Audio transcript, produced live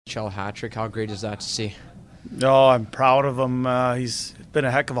NHL hat trick. How great is that to see? No, I'm proud of him. He's been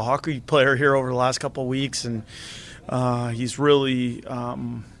a heck of a hockey player here over the last couple of weeks, and he's really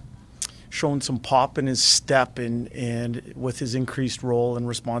shown some pop in his step and with his increased role and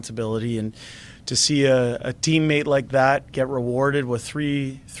responsibility. And to see a teammate like that get rewarded with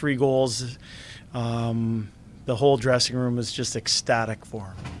three goals, the whole dressing room is just ecstatic for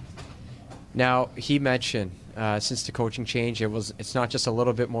him. Now, he mentioned since the coaching change, it's not just a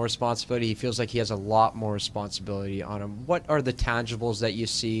little bit more responsibility. He feels like he has a lot more responsibility on him. What are the tangibles that you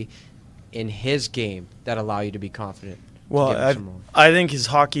see in his game that allow you to be confident? Well, I think his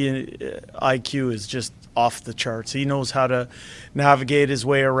hockey IQ is just off the charts. He knows how to navigate his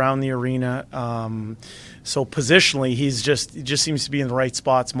way around the arena. So positionally, he just seems to be in the right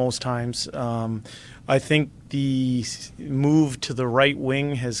spots most times. I think the move to the right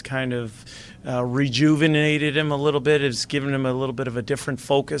wing has kind of rejuvenated him a little bit. It's given him a little bit of a different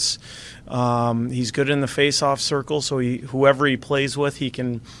focus. He's good in the face-off circle, so whoever he plays with, he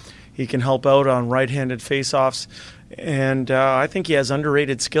can help out on right-handed face-offs. And I think he has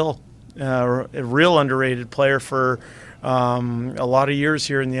underrated skill, a real underrated player for a lot of years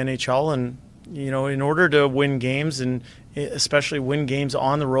here in the NHL. And, you know, in order to win games, and especially win games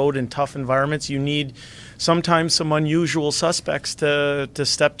on the road in tough environments, you need sometimes some unusual suspects to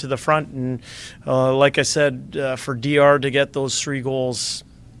step to the front. And like I said, for DR to get those 3 goals,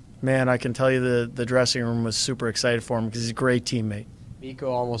 man, I can tell you the dressing room was super excited for him because he's a great teammate.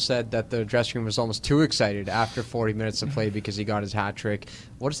 Mikko almost said that the dressing room was almost too excited after 40 minutes of play because he got his hat trick.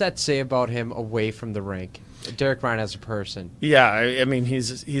 What does that say about him away from the rink? Derek Ryan as a person. Yeah, I mean,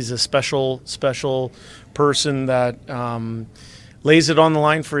 he's a special person that lays it on the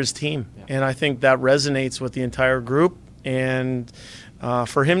line for his team. Yeah. And I think that resonates with the entire group. And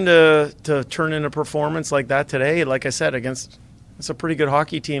for him to turn in a performance like that today, like I said, it's a pretty good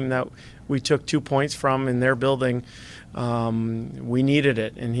hockey team that we took 2 points from in their building. We needed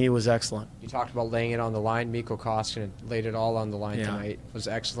it, and he was excellent. You talked about laying it on the line. Mikko Koskinen laid it all on the line tonight. It was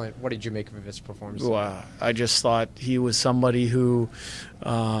excellent. What did you make of his performance? Well, I just thought he was somebody who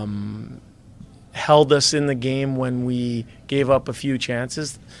held us in the game when we gave up a few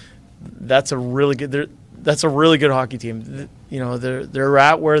chances. That's a really good hockey team. You know, they're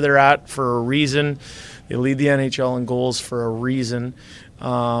at where they're at for a reason. They lead the NHL in goals for a reason.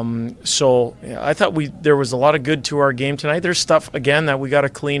 So I thought there was a lot of good to our game tonight. There's stuff, again, that we got to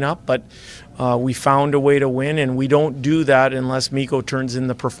clean up, but we found a way to win, and we don't do that unless Mikko turns in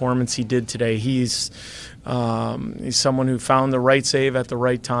the performance he did today. He's someone who found the right save at the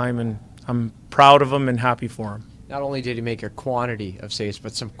right time, and I'm proud of him and happy for him. Not only did he make a quantity of saves,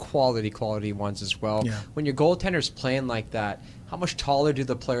 but some quality ones as well. Yeah. When your goaltender's playing like that, how much taller do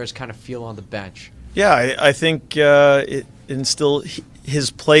the players kind of feel on the bench? Yeah, I think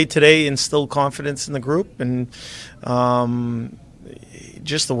his play today instilled confidence in the group, and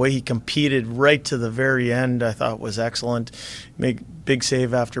just the way he competed right to the very end, I thought was excellent. Make big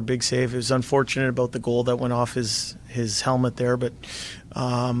save after big save. It was unfortunate about the goal that went off his helmet there, but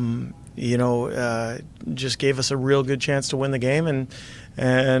just gave us a real good chance to win the game,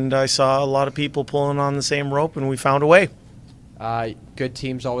 and I saw a lot of people pulling on the same rope, and we found a way. Good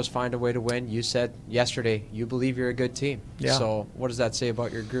teams always find a way to win. You said yesterday you believe you're a good team. Yeah. So what does that say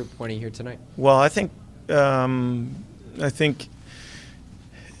about your group winning here tonight? Well, I think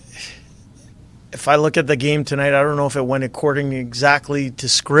if I look at the game tonight, I don't know if it went according exactly to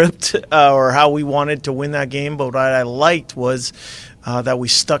script or how we wanted to win that game, but what I liked was that we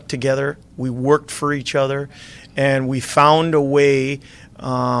stuck together, we worked for each other, and we found a way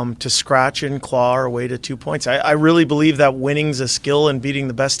to scratch and claw our way to 2 points. I really believe that winning's a skill, and beating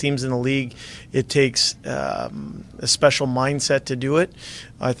the best teams in the league, it takes a special mindset to do it.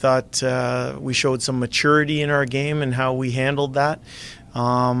 I thought we showed some maturity in our game and how we handled that.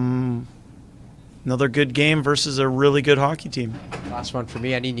 Another good game versus a really good hockey team. Last one for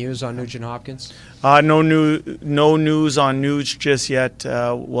me. Any news on Nugent Hopkins? No news on Nuge just yet.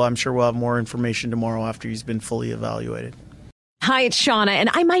 Well, I'm sure we'll have more information tomorrow after he's been fully evaluated. Hi, it's Shauna, and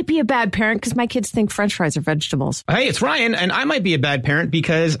I might be a bad parent because my kids think French fries are vegetables. Hey, it's Ryan, and I might be a bad parent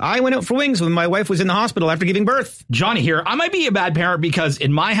because I went out for wings when my wife was in the hospital after giving birth. Johnny here. I might be a bad parent because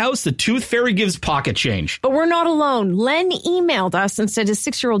in my house, the tooth fairy gives pocket change. But we're not alone. Len emailed us and said his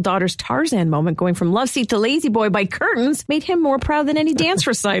 6-year-old daughter's Tarzan moment going from love seat to lazy boy by curtains made him more proud than any dance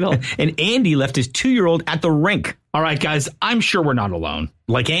recital. And Andy left his 2-year-old at the rink. All right, guys, I'm sure we're not alone.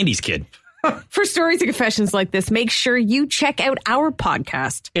 Like Andy's kid. For stories and confessions like this, make sure you check out our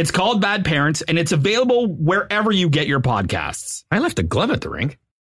podcast. It's called Bad Parents, and it's available wherever you get your podcasts. I left a glove at the rink.